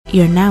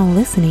You're now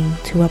listening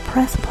to a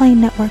Press Play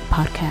Network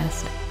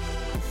podcast.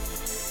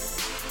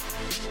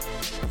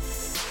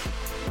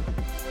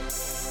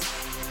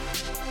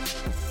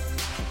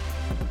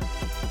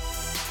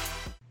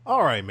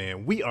 All right,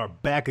 man, we are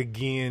back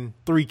again.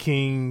 Three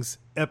Kings,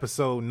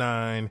 episode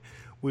 9.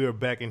 We are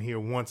back in here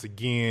once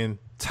again.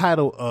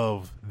 Title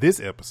of this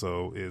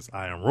episode is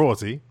I Am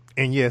Royalty.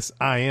 And yes,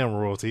 I am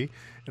royalty.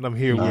 And I'm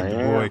here with the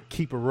boy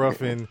Keeper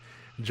Ruffin,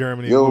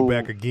 Germany. Yo.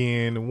 We're back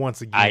again,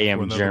 once again. I am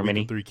for another Germany.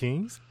 week of Three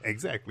Kings.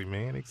 Exactly,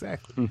 man.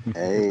 Exactly.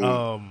 Hey.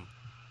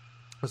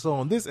 So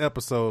on this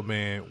episode,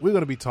 man, we're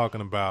going to be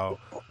talking about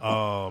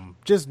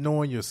just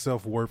knowing your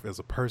self-worth as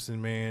a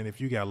person, man.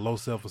 If you got low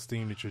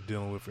self-esteem that you're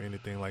dealing with or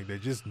anything like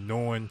that, just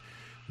knowing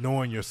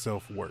your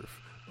self-worth.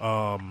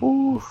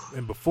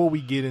 And before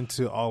we get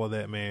into all of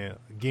that, man,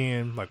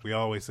 again, like we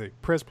always say,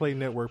 Press Play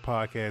Network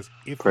podcast.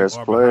 If Press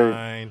you are play.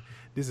 behind,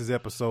 this is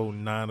episode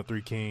 9 of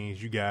Three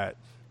Kings. You got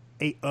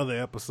 8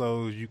 other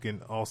episodes you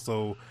can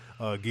also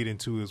get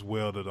into as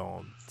well that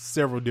on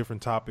several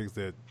different topics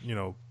that, you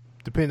know,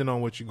 depending on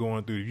what you're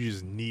going through, you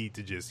just need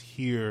to just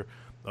hear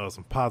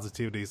some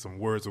positivity, some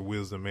words of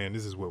wisdom, man.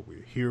 This is what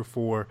we're here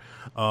for.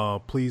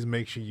 Please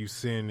make sure you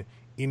send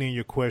any of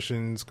your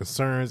questions,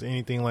 concerns,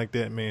 anything like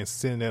that, man.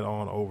 Send that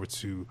on over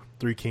to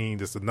 3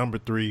 Kings. It's the number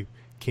 3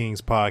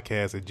 Kings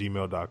podcast at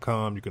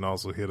gmail.com. You can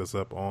also hit us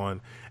up on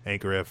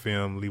Anchor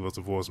FM. Leave us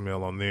a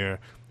voicemail on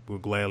there. We'll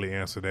gladly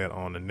answer that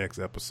on the next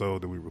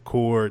episode that we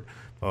record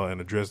and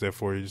address that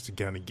for you, just to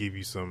kind of give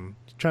you some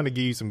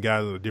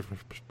guys a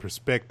different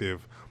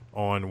perspective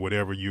on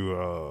whatever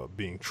you're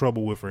being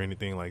trouble with or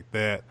anything like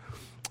that.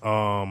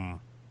 But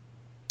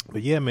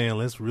yeah, man,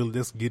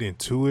 let's get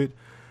into it.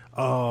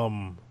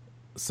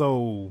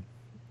 So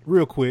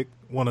real quick,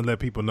 want to let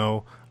people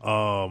know,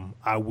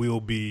 I will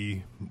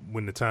be,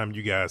 when the time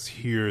you guys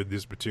hear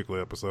this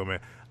particular episode, man,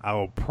 I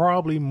will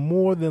probably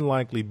more than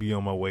likely be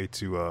on my way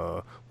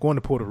to going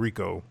to Puerto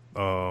Rico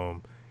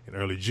in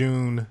early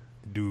June.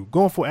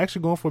 Going for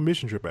a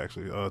mission trip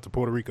to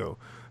Puerto Rico.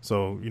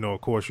 So, you know, of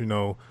course, you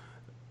know,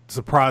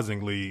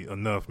 surprisingly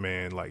enough,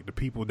 man, like the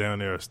people down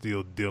there are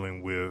still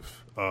dealing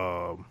with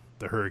the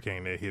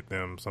hurricane that hit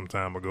them some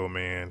time ago,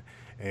 man.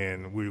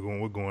 And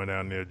we're going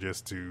down there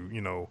just to,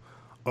 you know,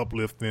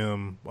 uplift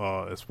them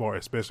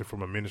especially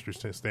from a ministry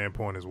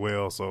standpoint as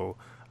well. So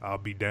I'll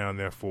be down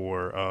there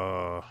for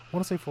I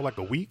want to say for like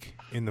a week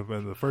in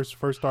the first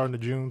starting of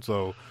June.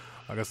 So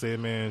like I said,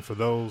 man, for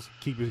those,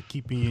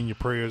 keep me in your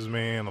prayers,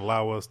 man.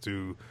 Allow us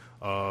to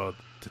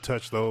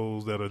touch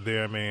those that are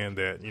there, man,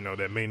 that, you know,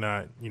 that may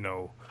not, you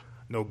know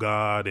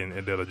God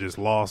and that are just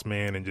lost,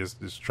 man, and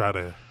just try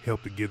to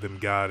help to give them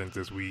guidance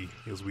as we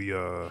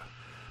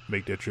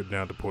make that trip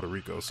down to Puerto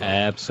Rico. So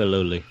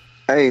Absolutely.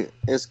 Hey,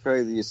 it's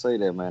crazy you say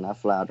that, man. I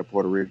fly out to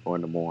Puerto Rico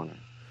in the morning.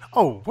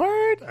 Oh,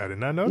 word? I did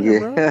not know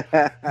that,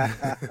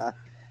 bro.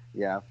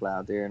 Yeah, I fly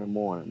out there in the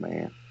morning,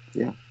 man.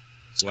 Yeah.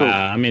 It's Wow, cool.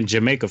 I'm in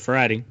Jamaica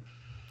Friday.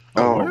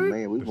 Oh, word?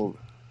 man, we move.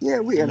 Yeah,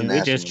 we international.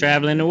 We're just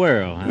traveling the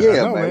world. Huh? Yeah,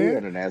 know, man, man. we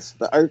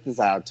international. The earth is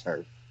our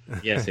turf.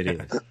 Yes, it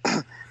is.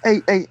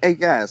 Hey,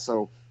 guys.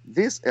 So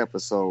this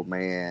episode,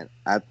 man,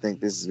 I think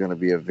this is going to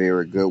be a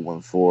very good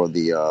one for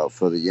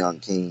the young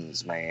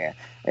kings, man.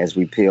 As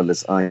we peel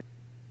this onion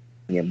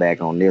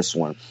back on this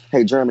one.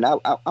 Hey, German,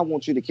 I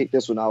want you to kick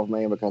this one off,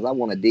 man, because I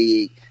want to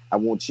dig. I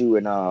want you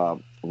and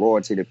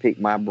Royalty to pick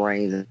my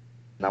brains, and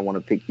I want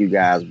to pick you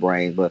guys'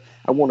 brains. But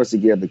I want us to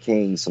give the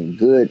kings some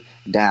good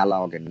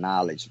dialogue and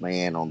knowledge,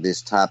 man, on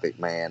this topic,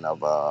 man,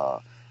 of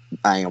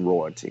I Am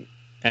Royalty.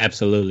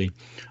 Absolutely.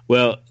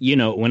 Well, you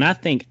know, when I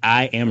think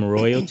I am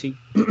royalty,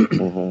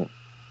 Mm-hmm.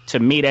 to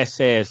me that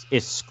says,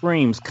 it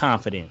screams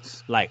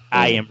confidence. Like,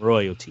 I am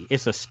royalty.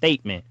 It's a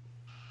statement,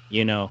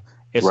 you know.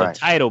 It's Right. a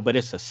title, but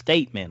it's a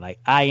statement. Like,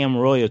 I am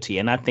royalty.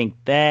 And I think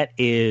that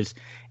is,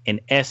 in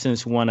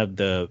essence, one of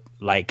the,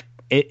 like,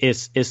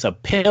 it's a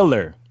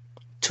pillar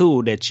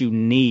tool that you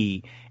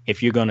need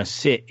if you're going to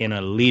sit in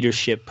a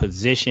leadership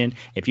position,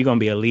 if you're going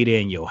to be a leader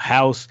in your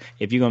house,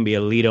 if you're going to be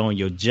a leader on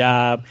your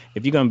job,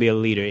 if you're going to be a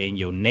leader in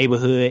your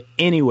neighborhood,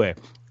 anywhere,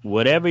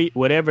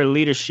 whatever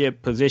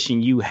leadership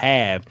position you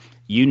have,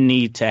 you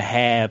need to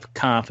have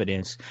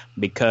confidence.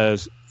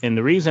 Because, and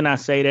the reason I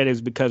say that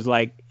is because,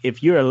 like,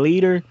 if you're a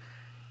leader,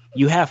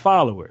 you have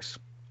followers,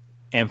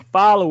 and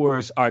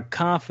followers are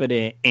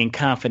confident in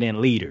confident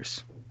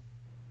leaders.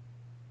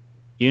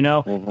 You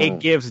know, it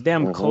gives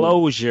them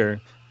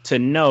closure to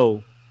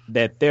know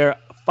that they're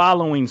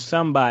following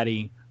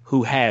somebody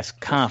who has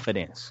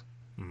confidence.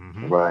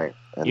 Right.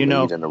 And You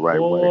know, lead in the right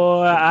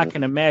boy, way. I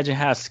can imagine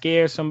how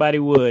scared somebody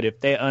would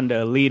if they're under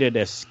a leader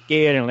that's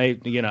scared and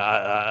like, you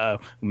know,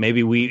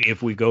 maybe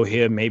if we go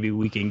here, maybe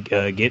we can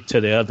get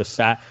to the other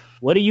side.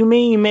 What do you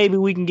mean? Maybe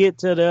we can get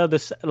to the other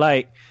side?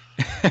 Like,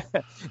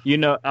 you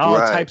know, all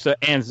Right. types of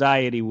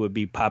anxiety would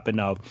be popping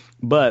off.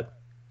 But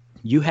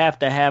you have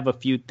to have a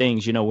few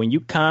things. You know, when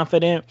you're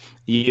confident,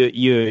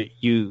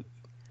 you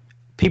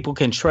people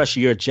can trust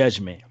your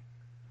judgment.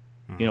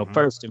 You know,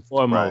 first and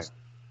foremost. Right.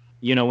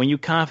 You know, when you're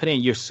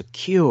confident, you're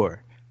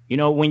secure. You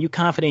know, when you're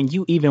confident,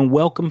 you even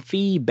welcome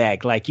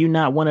feedback. Like, you're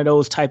not one of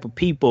those type of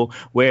people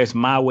where it's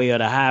my way or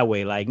the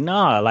highway. Like,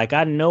 nah, like,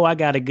 I know I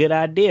got a good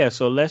idea,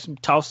 so let's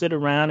toss it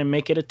around and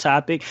make it a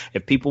topic.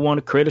 If people want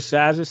to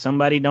criticize it,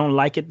 somebody don't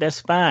like it, that's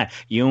fine.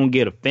 You don't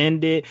get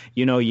offended.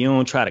 You know, you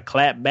don't try to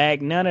clap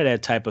back, none of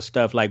that type of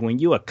stuff. Like, when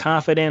you're a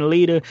confident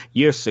leader,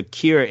 you're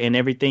secure in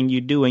everything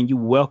you do and you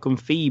welcome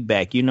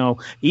feedback. You know,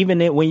 even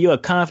when you're a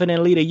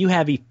confident leader, you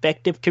have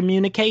effective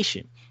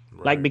communication.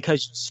 Right. Like,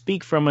 because you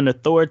speak from an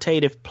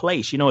authoritative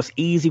place. You know, it's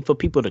easy for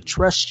people to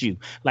trust you.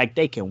 Like,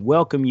 they can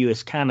welcome you.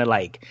 It's kind of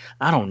like,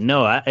 I don't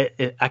know.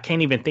 I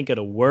can't even think of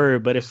the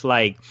word, but it's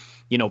like,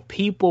 you know,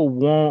 people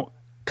want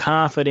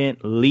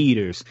confident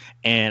leaders,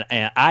 and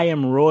I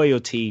am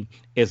royalty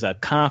is a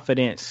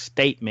confident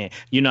statement.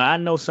 You know, I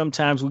know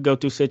sometimes we go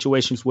through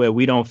situations where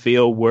we don't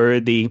feel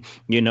worthy,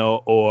 you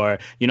know, or,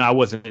 you know, I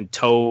wasn't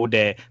told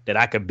that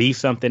I could be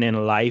something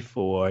in life,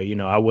 or, you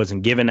know, I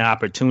wasn't given the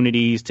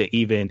opportunities to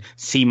even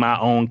see my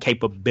own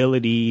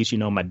capabilities. You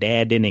know, my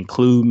dad didn't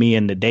include me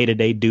in the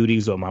day-to-day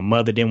duties, or my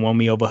mother didn't want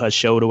me over her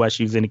shoulder while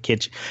she was in the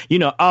kitchen. You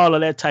know, all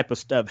of that type of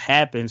stuff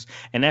happens,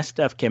 and that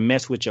stuff can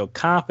mess with your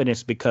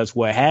confidence, because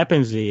what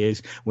happens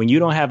is when you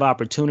don't have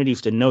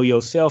opportunities to know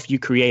yourself, you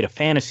create a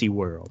fantasy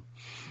world.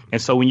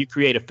 And so when you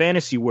create a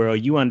fantasy world,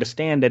 you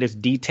understand that it's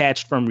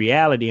detached from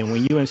reality. And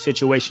when you're in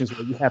situations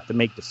where you have to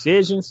make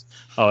decisions,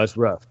 oh, it's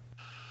rough.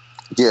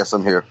 Yes,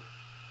 I'm here.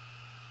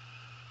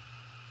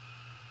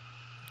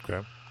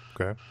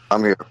 Okay.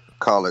 I'm here.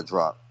 Call it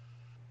drop.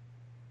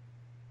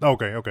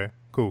 Okay.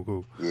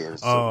 Cool. Yeah,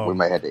 so we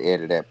might have to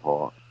edit that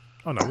part.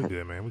 Oh no, we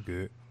good, man. We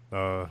good.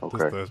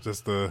 Okay.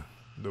 Just the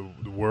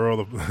world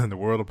of the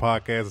world of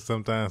podcasts, and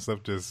sometimes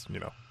stuff just, you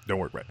know, don't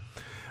work right.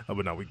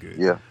 But no, we good.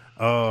 Yeah.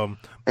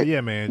 But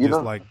yeah, man,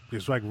 just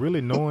like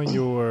really knowing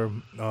your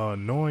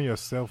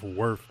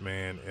self-worth,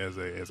 man, as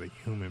a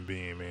human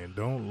being, man.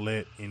 Don't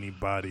let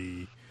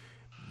anybody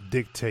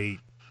dictate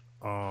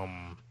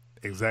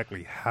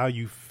exactly how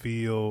you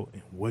feel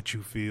and what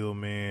you feel,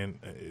 man,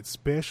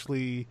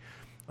 especially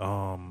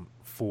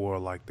for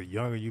like the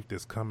younger youth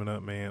that's coming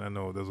up, man. I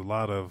know there's a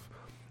lot of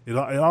it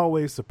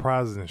always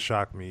surprises and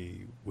shocks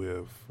me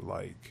with,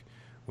 like,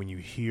 when you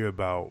hear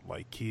about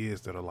like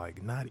kids that are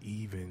like not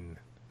even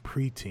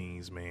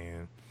preteens,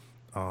 man,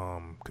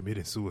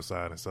 committing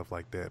suicide and stuff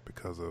like that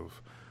because of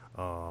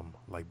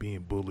like being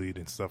bullied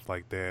and stuff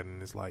like that.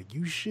 And it's like,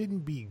 you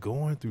shouldn't be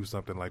going through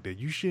something like that.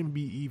 You shouldn't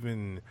be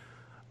even,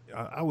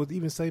 I would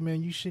even say,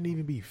 man, you shouldn't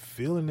even be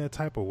feeling that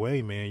type of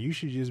way, man. You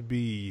should just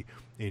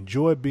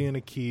enjoy being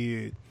a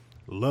kid,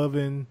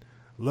 loving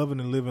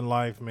and living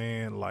life,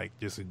 man. Like,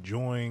 just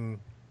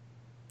enjoying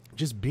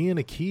just being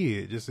a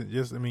kid, just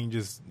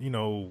you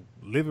know,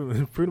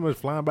 living, pretty much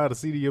flying by the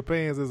seat of your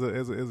pants as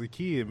a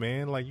kid,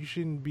 man. Like, you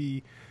shouldn't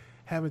be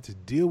having to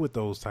deal with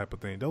those type of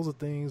things. Those are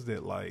things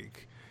that,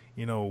 like,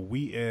 you know,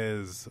 we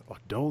as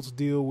adults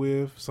deal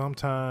with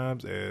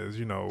sometimes, as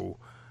you know,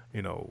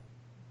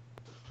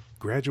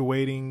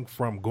 graduating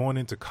from going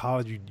into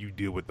college, you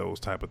deal with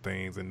those type of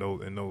things and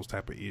those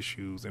type of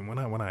issues. And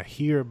when I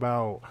hear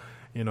about,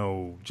 you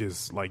know,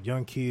 just like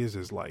young kids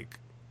is like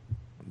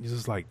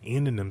just like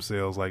ending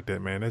themselves like that,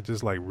 man, that's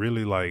just like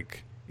really,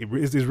 like,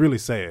 it's really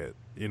sad,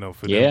 you know,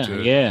 for them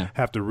to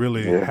have to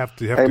really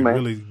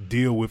really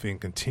deal with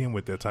and contend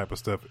with that type of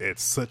stuff at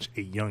such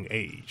a young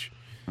age.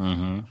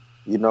 Mm-hmm.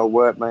 You know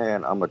what,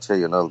 man? I'm gonna tell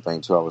you another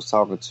thing too. I was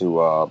talking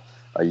to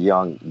a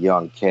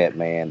young cat,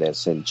 man,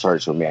 that's in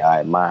church with me. I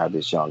admire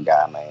this young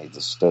guy, man. He's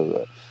a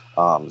stud,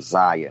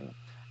 Zion.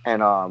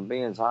 And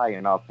me and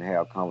Zion often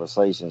have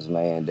conversations,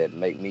 man, that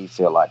make me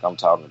feel like I'm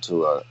talking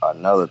to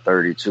another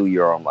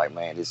 32-year-old. I'm like,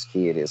 man, this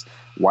kid is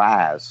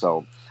wise.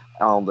 So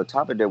the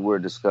topic that we're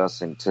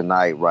discussing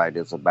tonight, right,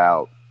 is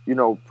about, you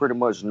know, pretty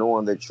much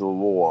knowing that you're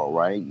royal,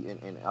 right,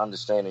 and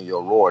understanding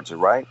your royalty,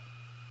 right?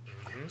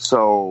 Mm-hmm.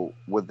 So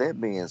with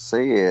that being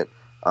said,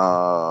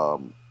 a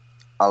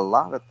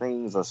lot of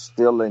things are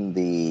still in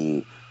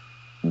the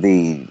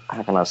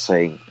how can I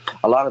say,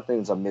 a lot of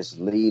things are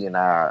misleading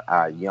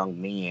our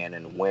young men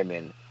and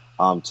women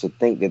to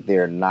think that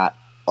they're not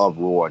of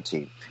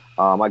royalty.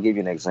 I'll give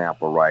you an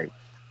example, right?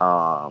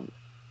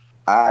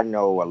 I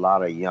know a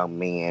lot of young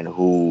men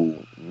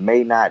who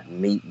may not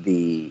meet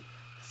the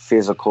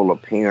physical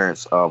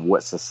appearance of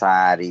what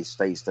society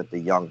states that the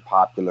young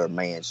popular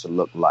man should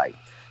look like.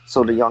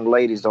 So the young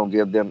ladies don't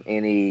give them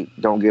any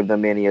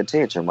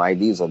attention, right?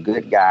 These are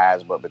good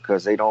guys, but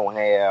because they don't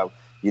have,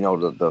 you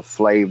know, the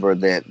flavor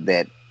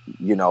that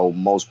you know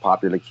most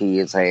popular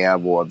kids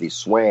have, or the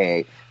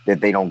swag, that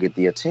they don't get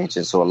the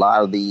attention. So a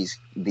lot of these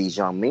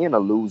young men are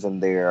losing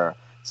their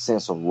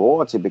sense of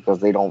royalty because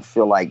they don't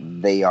feel like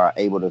they are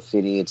able to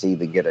fit in to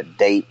either get a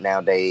date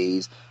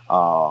nowadays.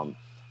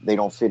 They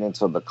don't fit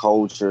into the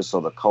culture,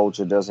 so the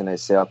culture doesn't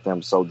accept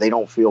them. So they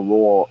don't feel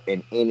royal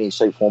in any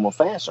shape, form, or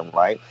fashion,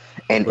 right?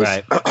 And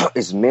right.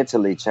 It's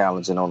mentally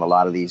challenging on a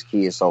lot of these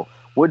kids. So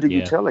what do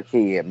you tell a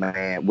kid,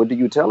 man? What do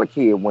you tell a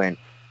kid when,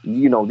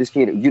 you know, this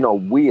kid, you know,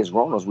 we as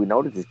grown-ups, we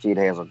know that this kid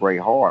has a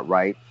great heart,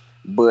 right?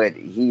 but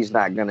he's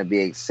not going to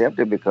be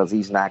accepted because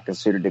he's not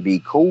considered to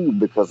be cool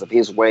because of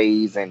his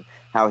ways and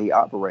how he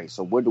operates.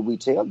 So what do we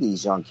tell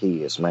these young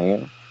kids,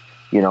 man?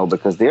 You know,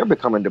 because they're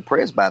becoming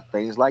depressed by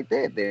things like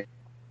that. They're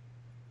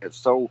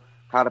so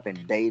caught up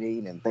in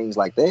dating and things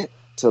like that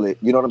till it,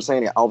 you know what I'm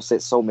saying? It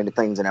offsets so many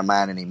things in their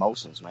mind and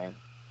emotions, man.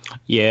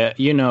 Yeah,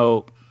 you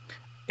know,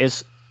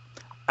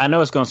 I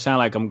know it's going to sound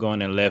like I'm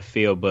going in left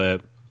field,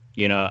 but,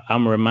 you know,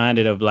 I'm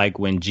reminded of like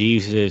when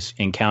Jesus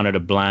encountered a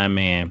blind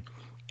man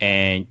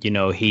and, you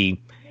know, he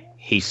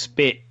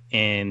spit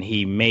and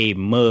he made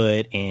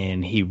mud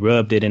and he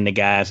rubbed it in the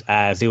guy's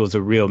eyes. It was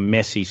a real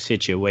messy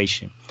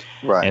situation.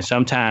 Right. And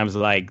sometimes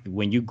like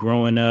when you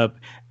growing up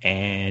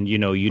and, you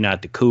know, you're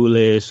not the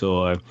coolest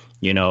or,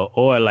 you know,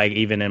 or like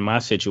even in my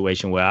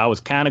situation where I was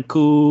kind of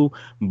cool,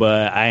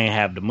 but I ain't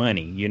have the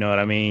money, you know what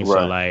I mean? Right,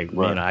 so like,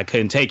 you know, I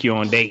couldn't take you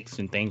on dates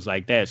and things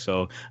like that.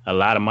 So a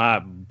lot of my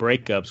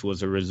breakups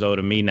was a result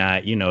of me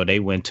not, you know, they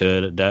went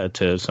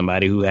to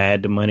somebody who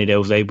had the money that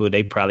was able,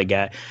 they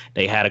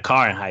had a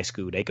car in high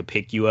school. They could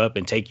pick you up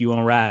and take you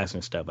on rides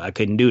and stuff. I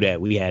couldn't do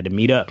that. We had to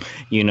meet up,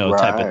 you know,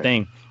 type of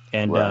thing.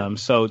 And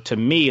so to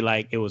me,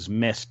 like it was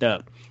messed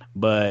up,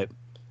 but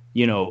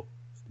you know,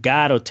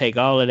 God will take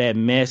all of that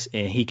mess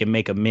and he can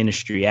make a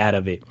ministry out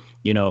of it.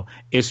 You know,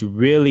 it's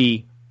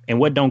really, and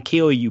what don't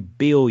kill you,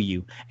 build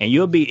you. And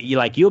you'll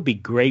be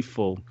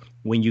grateful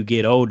when you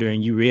get older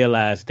and you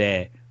realize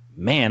that,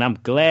 man, I'm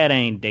glad I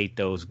ain't date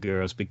those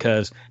girls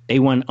because they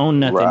weren't on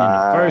nothing in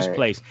the first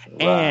place.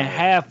 And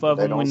half of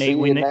them half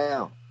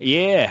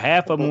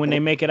of them when they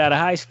make it out of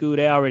high school,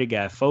 they already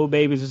got 4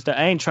 babies and stuff.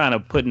 I ain't trying to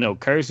put no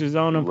curses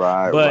on them,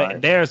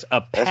 but there's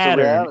a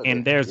pattern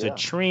and there's a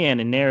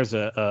trend and there's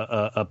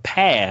a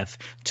path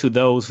to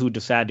those who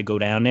decide to go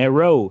down that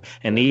road.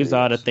 And these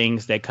are the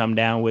things that come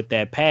down with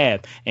that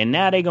path. And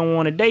now they gonna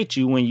want to date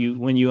you when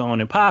you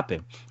on and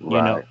popping, you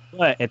know.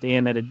 But at the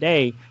end of the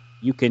day,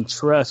 you can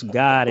trust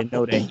God and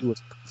know that he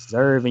was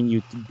preserving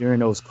you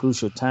during those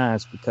crucial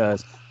times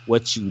because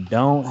what you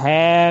don't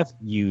have,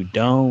 you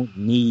don't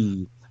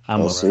need.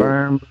 I'm a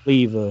firm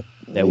believer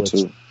that what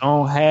you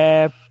don't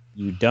have,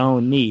 you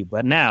don't need.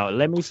 But now,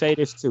 let me say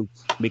this too,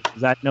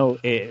 because I know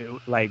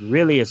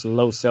really it's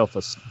low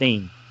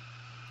self-esteem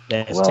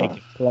that's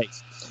taking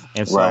place.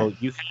 And so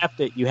you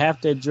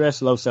have to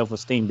address low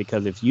self-esteem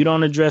because if you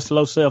don't address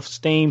low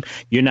self-esteem,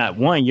 you're not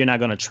going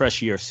to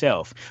trust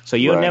yourself. So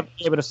you'll never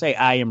be able to say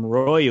I am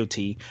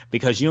royalty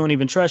because you don't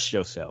even trust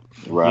yourself.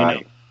 Right.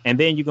 You know? And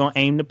then you're going to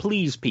aim to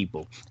please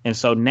people. And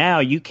so now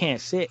you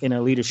can't sit in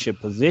a leadership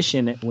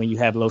position when you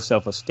have low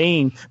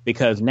self-esteem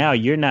because now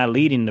you're not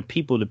leading the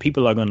people. The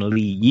people are going to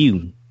lead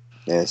you.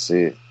 That's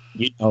it.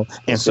 You know,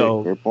 and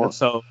so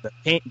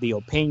the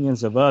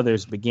opinions of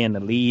others begin to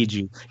lead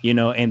you, you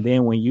know, and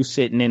then when you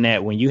sitting in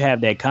that, when you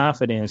have that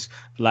confidence,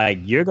 like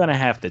you're going to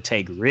have to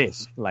take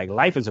risks. Like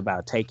life is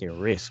about taking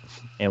risks.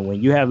 And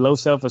when you have low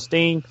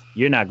self-esteem,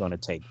 you're not going to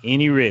take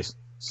any risk.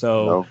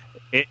 So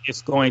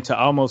it's going to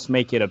almost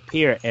make it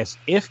appear as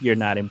if you're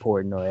not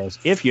important or as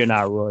if you're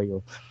not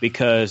royal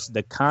because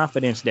the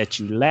confidence that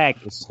you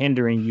lack is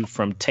hindering you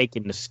from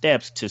taking the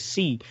steps to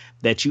see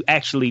that you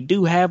actually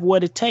do have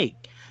what it takes.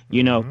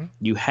 You know,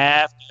 you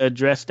have to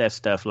address that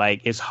stuff.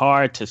 Like it's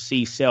hard to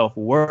see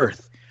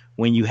self-worth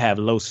when you have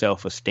low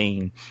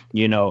self-esteem.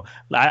 You know,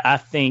 I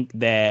think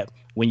that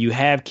when you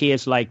have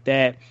kids like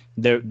that,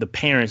 the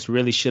parents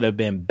really should have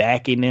been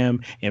backing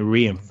them and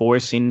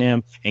reinforcing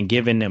them and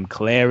giving them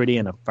clarity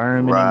and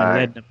affirming them and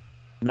letting them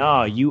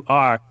know you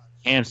are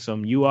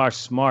handsome, you are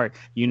smart.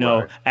 You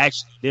know,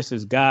 actually, this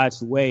is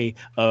God's way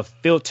of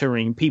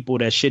filtering people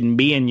that shouldn't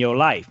be in your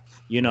life.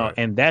 You know,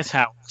 and that's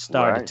how I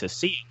started to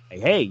see it. Like,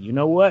 hey, you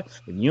know what?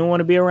 If you don't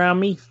want to be around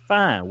me,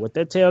 fine. What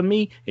that tell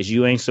me is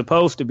you ain't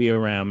supposed to be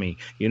around me.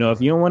 You know,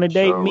 if you don't want to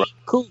date me,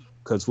 cool.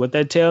 Because what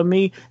that tell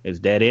me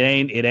is that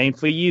it ain't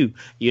for you.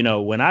 You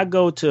know, when I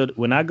go to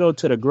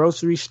the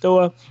grocery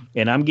store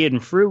and I'm getting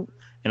fruit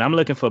and I'm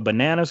looking for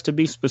bananas to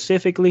be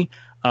specifically,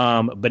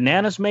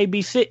 bananas may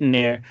be sitting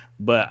there,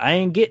 but I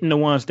ain't getting the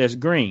ones that's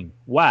green.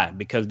 Why?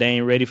 Because they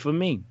ain't ready for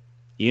me.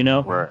 You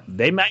know,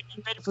 they might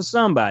be ready for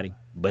somebody,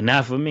 but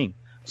not for me.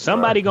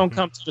 Somebody gonna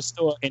come to the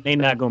store and they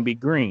not gonna be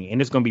green,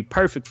 and it's gonna be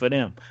perfect for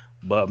them.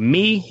 But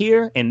me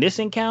here in this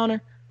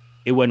encounter,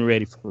 it wasn't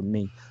ready for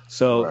me.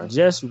 So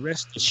just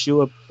rest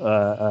assured,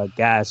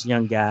 guys,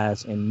 young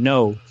guys, and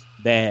know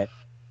that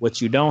what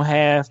you don't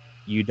have,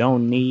 you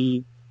don't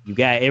need. You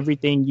got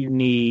everything you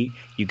need.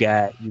 You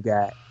got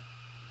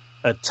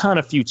a ton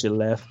of future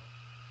left.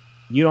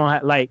 You don't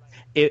have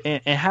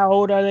and how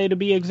old are they to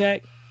be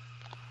exact?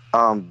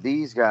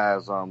 These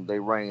guys, they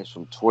range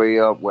from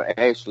 12. Well,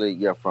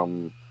 actually,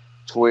 from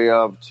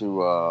 12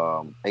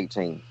 to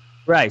 18.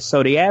 Right.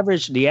 So the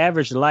average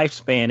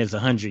lifespan is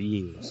 100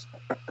 years.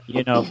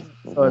 You know.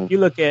 So if you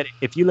look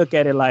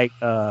at it like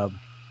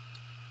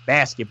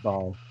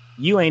basketball,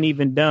 you ain't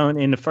even done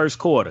in the first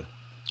quarter.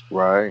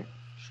 Right.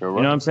 Sure.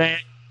 You know what I'm saying?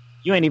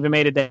 You ain't even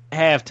made it to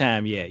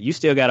halftime yet. You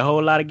still got a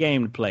whole lot of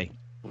game to play.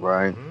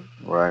 Right.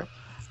 Right.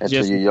 And to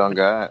your young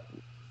guy.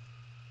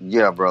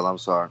 Yeah, brother. I'm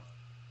sorry.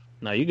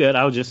 No, you good.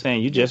 I was just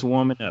saying, you just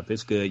warming up.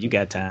 It's good. You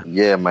got time.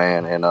 Yeah,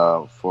 man. And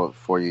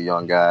for you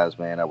young guys,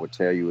 man, I would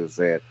tell you is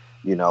that,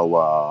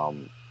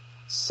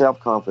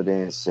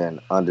 self-confidence and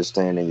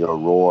understanding your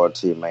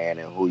royalty, man,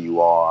 and who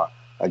you are.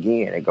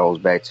 Again, it goes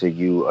back to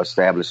you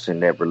establishing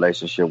that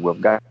relationship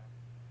with God.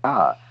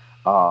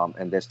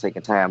 And that's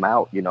taking time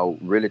out,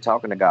 really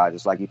talking to God,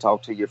 just like you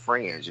talk to your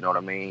friends, you know what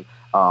I mean?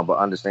 But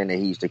understanding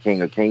He's the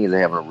King of Kings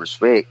and having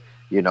respect,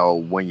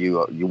 when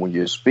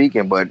you're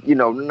speaking, but,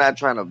 not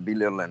trying to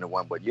belittle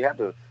anyone, but you have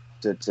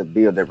to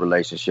build that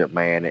relationship,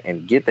 man,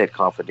 and get that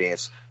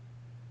confidence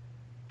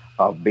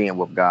of being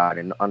with God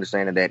and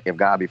understanding that if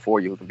God be for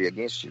you, who can be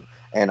against you?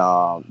 And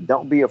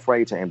don't be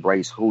afraid to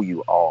embrace who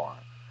you are.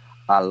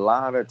 A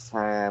lot of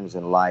times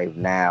in life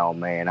now,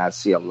 man, I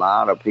see a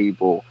lot of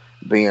people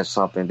being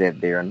something that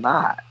they're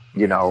not,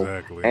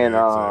 Exactly. And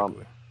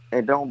exactly.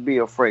 And don't be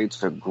afraid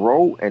to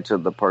grow into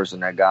the person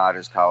that God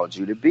has called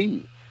you to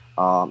be.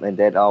 And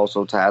that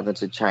also ties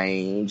into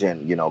change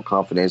and,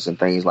 confidence and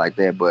things like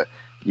that. But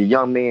you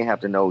young men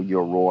have to know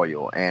you're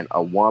royal. And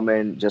a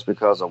woman, just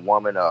because a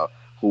woman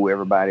who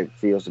everybody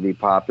feels to be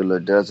popular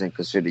doesn't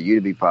consider you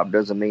to be popular,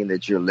 doesn't mean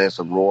that you're less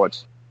of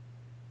royalty.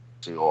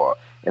 Or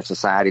if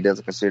society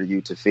doesn't consider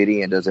you to fit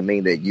in, doesn't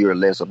mean that you're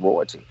less of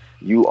royalty.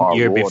 You are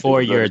You're royalty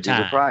before your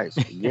Jesus time.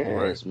 Christ.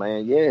 Yes,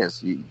 man.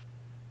 Yes,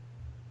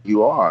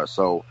 you are.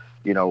 So,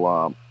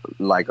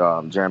 like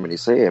Germany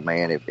said,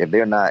 man, if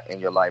they're not in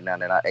your life now,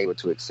 they're not able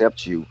to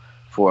accept you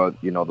for,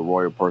 the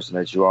royal person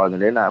that you are, then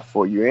they're not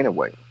for you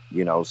anyway.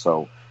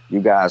 So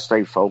you guys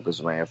stay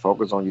focused, man.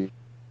 Focus on your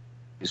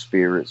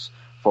spirits.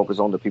 Focus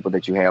on the people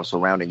that you have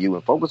surrounding you,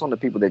 and focus on the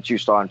people that you're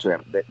starting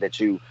to that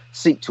you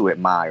seek to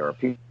admire,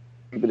 people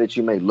that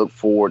you may look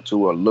forward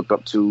to or look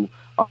up to,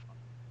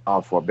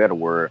 for a better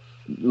word.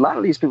 A lot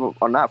of these people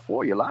are not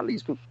for you. A lot of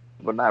these people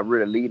are not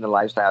really leading a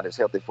lifestyle that's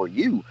healthy for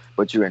you,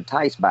 but you're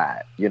enticed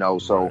by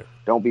it. So Right.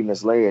 don't be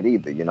misled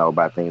either,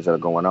 by things that are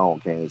going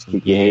on, Kings.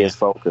 Keep your heads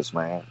focused,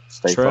 man.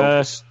 Stay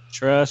focused.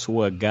 Trust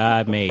what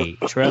God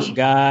made. Trust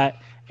God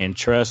and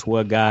trust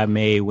what God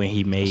made when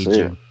He made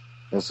you.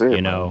 That's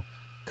it. Man.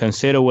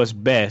 Consider what's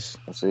best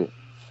That's it.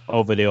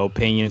 over the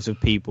opinions of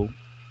people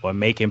or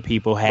making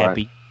people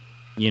happy.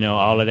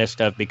 All of that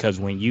stuff, because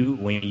when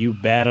you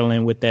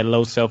battling with that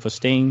low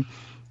self-esteem,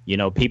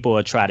 people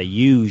will try to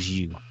use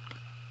you.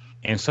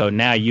 And so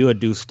now you'll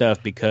do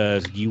stuff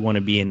because you want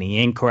to be in the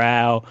in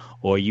crowd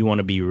or you want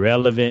to be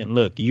relevant.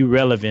 Look, you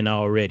relevant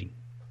already.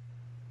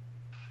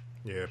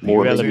 Yeah,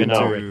 More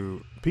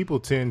people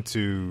tend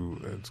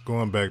to, it's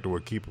going back to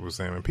what Keeper was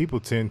saying, and people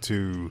tend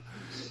to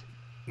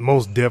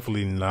most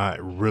definitely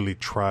not really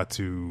try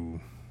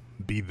to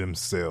be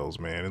themselves,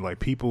 man. And like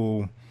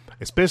people,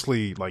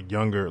 especially like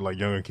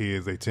younger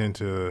kids, they tend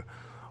to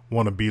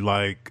want to be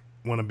like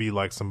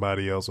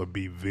somebody else or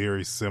be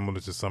very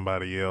similar to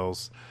somebody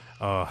else.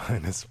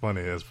 And it's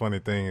funny. That's funny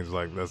thing is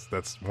like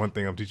that's one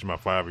thing I'm teaching my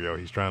 5-year-old.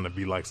 He's trying to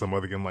be like some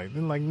other kid.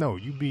 I'm like, no,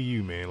 you be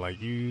you, man.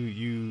 Like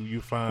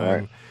you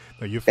find. Right.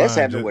 You're That's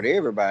happening with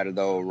everybody,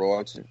 though,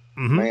 Royalty.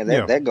 Man,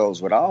 that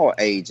goes with all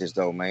ages,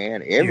 though,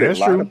 man. A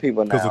lot of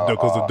people now.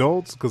 Because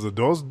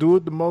adults do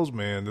it the most,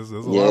 man. There's a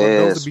lot of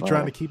adults that be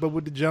trying to keep up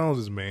with the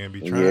Joneses, man.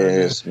 Be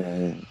trying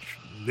to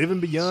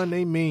living beyond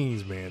their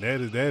means, man.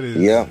 That is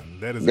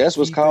that's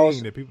what's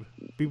caused that people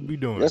be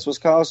doing. That's what's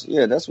caused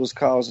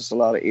us a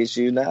lot of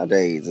issues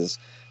nowadays. Is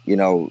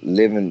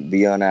living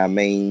beyond our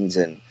means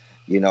and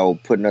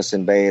putting us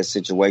in bad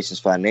situations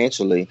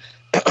financially.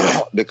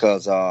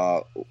 Because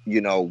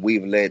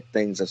we've let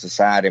things of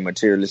society,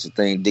 materialistic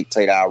things,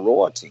 dictate our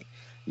royalty.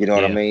 You know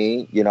what I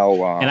mean?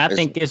 And I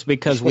think it's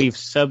because we've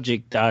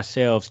subject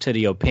ourselves to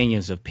the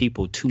opinions of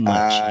people too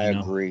much. I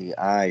agree.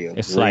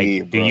 It's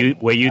like, do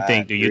you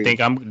think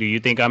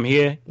I'm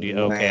here?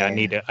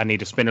 I need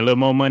to spend a little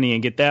more money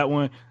and get that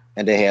one.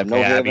 And they have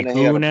no heaven and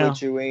hell to now.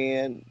 put you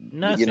in.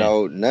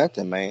 Nothing.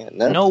 Nothing, man.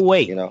 Nothing, no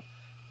way.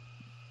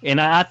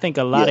 And I think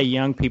a lot of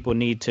young people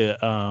need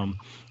to.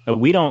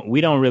 We don't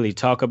really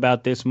talk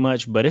about this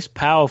much, but it's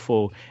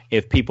powerful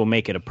if people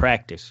make it a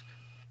practice.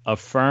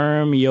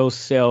 Affirm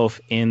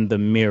yourself in the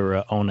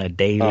mirror on a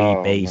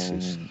daily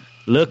basis. Man.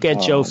 Look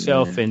at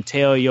yourself and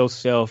tell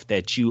yourself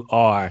that you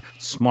are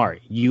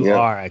smart. You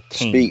are a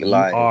king. Speak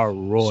life. You are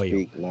royal.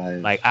 Speak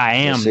life. Like I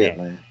am that.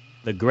 Man.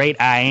 The great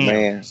I am.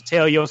 Man.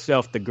 Tell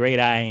yourself the great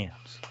I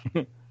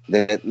am.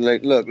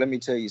 Look, let me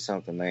tell you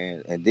something,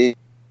 man. And this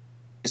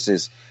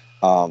is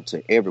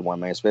to everyone,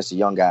 man, especially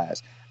young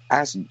guys.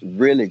 I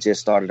really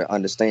just started to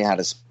understand how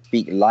to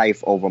speak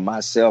life over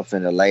myself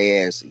in the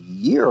last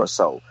year or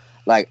so.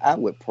 Like I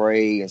would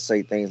pray and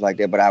say things like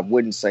that, but I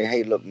wouldn't say,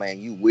 hey, look,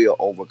 man, you will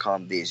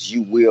overcome this.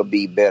 You will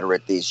be better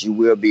at this. You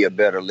will be a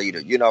better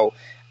leader.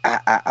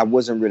 I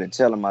wasn't really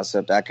telling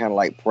myself that. I kind of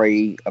like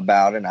pray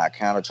about it and I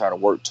kind of try to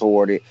work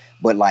toward it,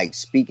 but like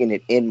speaking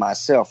it in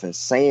myself and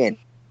saying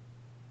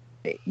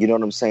it, you know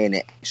what I'm saying?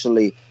 And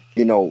actually,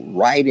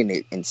 writing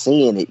it and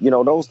seeing it,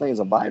 those things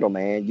are vital,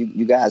 man.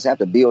 You guys have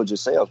to build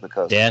yourselves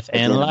because death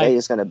and life.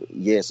 it's going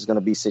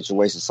to be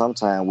situations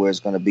sometime where it's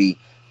going to be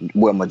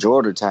well,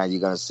 majority of the time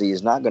you're gonna see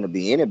is not gonna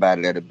be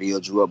anybody that'll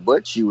build you up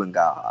but you and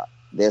God.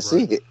 That's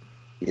Right. it.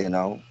 You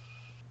know.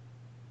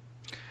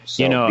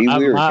 So You know, be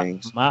weird,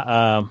 Kings.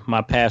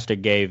 my pastor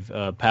gave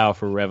a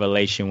powerful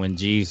revelation when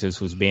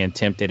Jesus was being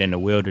tempted in the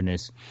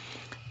wilderness.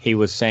 He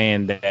was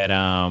saying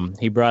that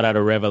he brought out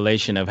a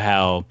revelation of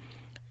how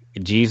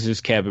Jesus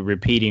kept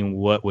repeating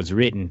what was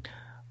written,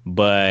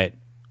 but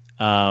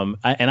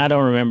I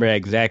don't remember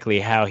exactly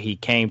how he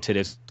came to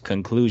this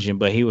conclusion,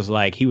 but he was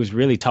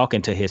really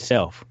talking to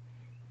himself.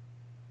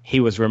 He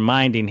was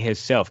reminding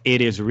himself,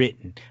 it is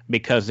written,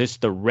 because it's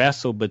the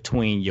wrestle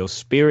between your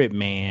spirit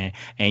man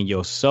and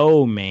your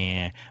soul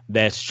man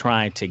that's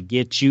trying to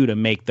get you to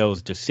make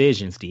those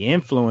decisions. The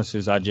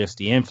influencers are just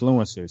the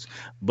influencers,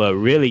 but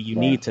really you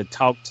need to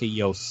talk to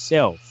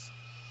yourself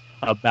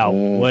about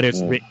what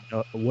is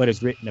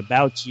written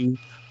about you,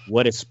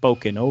 what is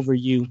spoken over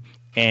you.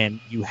 And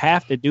you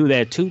have to do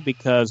that too,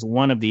 because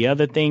one of the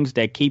other things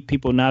that keep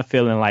people not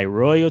feeling like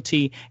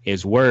royalty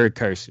is word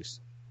curses.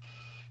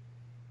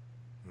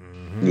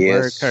 Yes,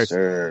 Word curses.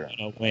 sir.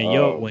 You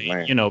know,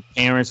 when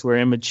parents were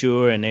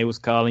immature and they was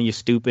calling you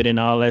stupid and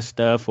all that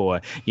stuff,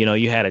 or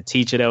you had a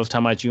teacher that was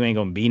talking about you ain't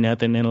gonna be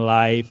nothing in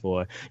life,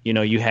 or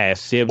you had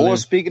siblings, or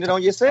speaking it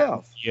on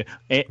yourself.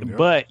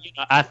 But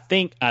I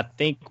think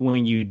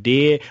when you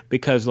did,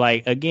 because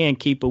again,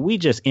 Keeper, we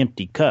just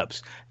empty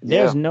cups.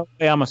 There's no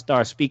way I'm gonna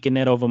start speaking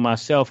that over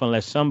myself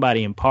unless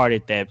somebody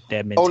imparted that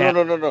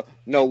mentality.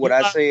 No. What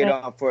I said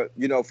for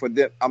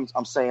them,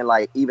 I'm saying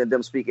even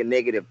them speaking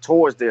negative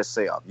towards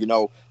themselves.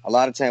 A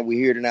lot of time we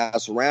hear it in our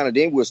surrounding,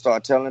 then we'll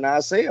start telling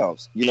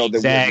ourselves,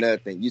 that we're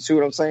nothing. You see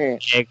what I'm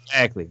saying?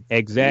 Exactly.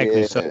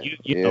 Yeah, So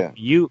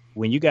you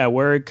when you got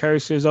word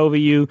curses over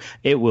you,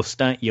 it will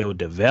stunt your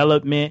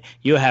development.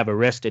 You'll have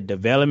arrested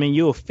development.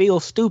 You'll feel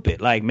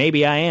stupid. Like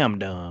maybe I am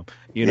dumb.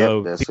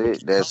 That's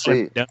it. That's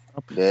it.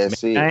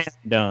 I am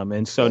dumb,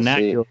 and so now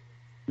your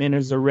development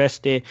is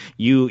arrested.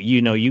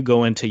 You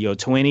go into your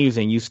 20s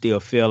and you still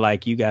feel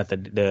like you got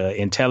the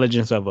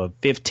intelligence of a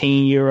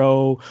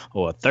 15-year-old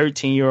or a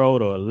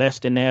 13-year-old or less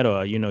than that,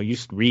 or you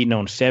reading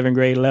on 7th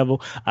grade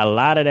level. A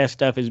lot of that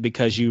stuff is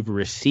because you've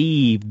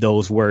received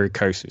those word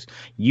curses.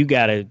 You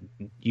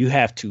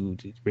have to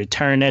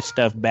return that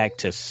stuff back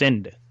to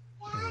sender.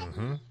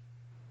 Mm-hmm.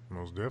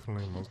 Most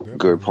definitely.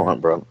 Good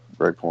point, bro.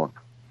 Great point.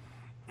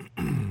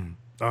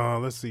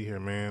 Let's see here,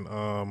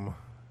 man.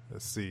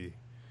 Let's see.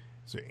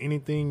 Is there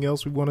anything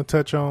else we want to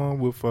touch on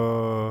with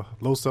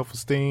low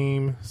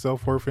self-esteem,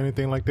 self-worth,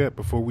 anything like that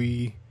before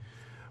we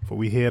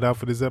head out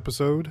for this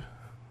episode?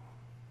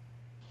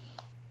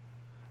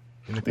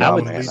 Anything you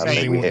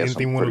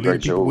want to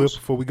leave people with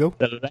before we go?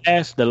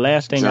 The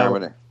last thing I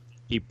want to leave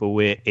people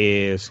with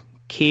is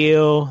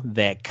kill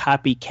that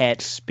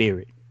copycat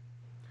spirit.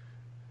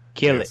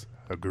 Kill it.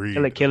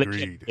 Agreed. Kill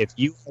it. If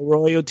you are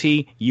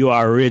royalty, you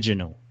are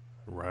original.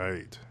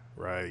 Right.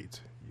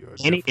 You are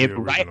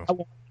original. I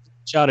want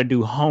y'all to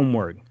do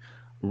homework.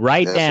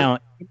 Write down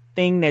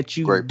anything that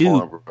you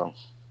do.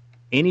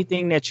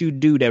 Anything that you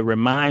do that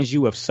reminds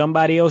you of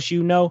somebody else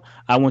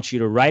I want you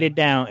to write it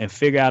down and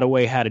figure out a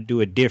way how to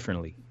do it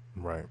differently.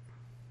 Right.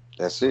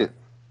 That's it.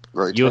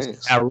 Great. You'll see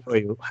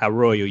how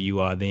royal you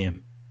are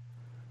then.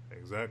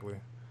 Exactly.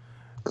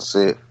 That's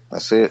it.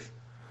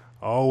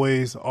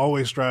 Always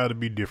strive to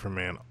be different,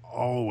 man.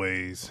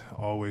 Always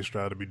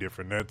try to be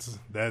different.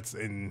 That's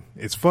and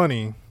it's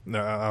funny.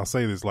 Now I'll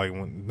say this,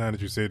 now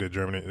that you say that,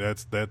 Germany,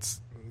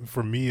 that's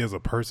for me as a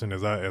person,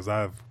 as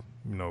I've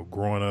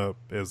growing up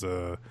as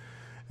a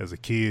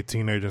kid,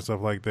 teenager, and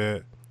stuff like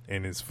that.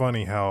 And it's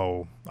funny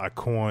how I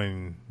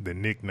coined the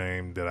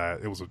nickname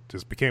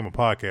just became a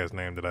podcast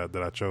name that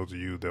I chose to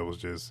use. That was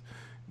just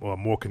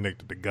more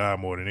connected to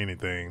God more than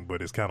anything.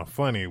 But it's kind of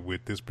funny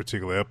with this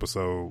particular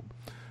episode.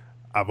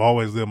 I've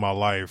always lived my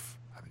life.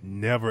 I've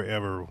never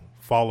ever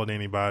followed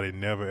anybody.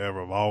 Never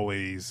ever. I've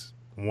always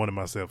wanted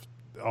myself.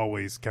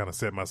 Always kind of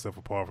set myself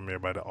apart from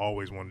everybody. I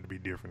always wanted to be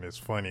different. It's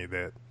funny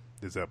that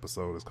this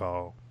episode is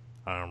called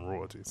 "I Am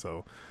Royalty."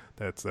 So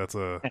that's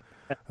a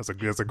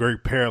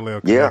great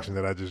parallel connection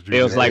that I just drew.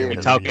 Feels like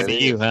we're talking to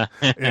you, huh?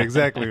 Yeah,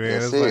 exactly,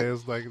 man.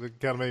 It's like it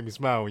kind of made me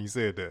smile when you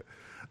said that.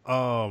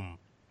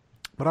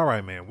 But all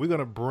right, man, we're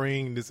gonna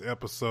bring this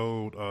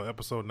episode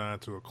 9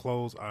 to a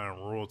close. I Am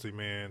Royalty,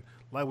 man.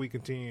 Like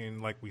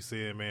we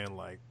said, man,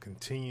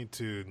 continue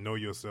to know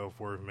your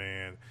self-worth,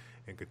 man,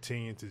 and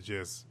continue to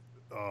just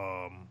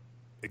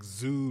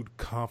exude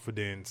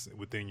confidence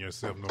within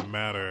yourself, no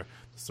matter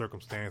the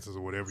circumstances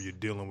or whatever you're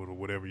dealing with or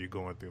whatever you're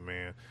going through,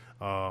 man.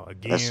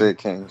 Again, that's it,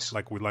 Kings.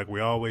 Like we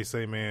always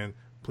say, man,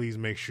 please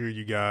make sure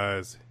you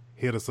guys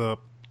hit us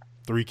up.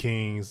 3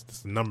 Kings, this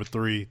is number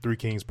 3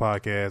 Kings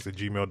Podcast at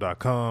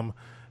gmail.com.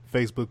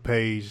 Facebook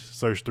page,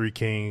 search 3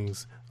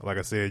 Kings. Like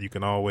I said, you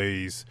can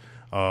always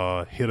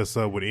hit us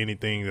up with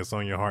anything that's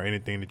on your heart,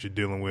 anything that you're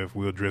dealing with.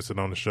 We'll address it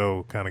on the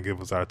show, kind of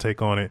give us our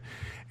take on it.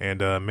 And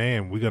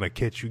man, we're going to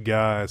catch you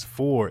guys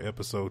for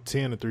episode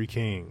 10 of 3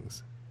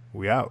 Kings.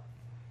 We out.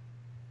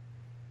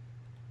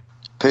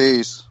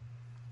 Peace.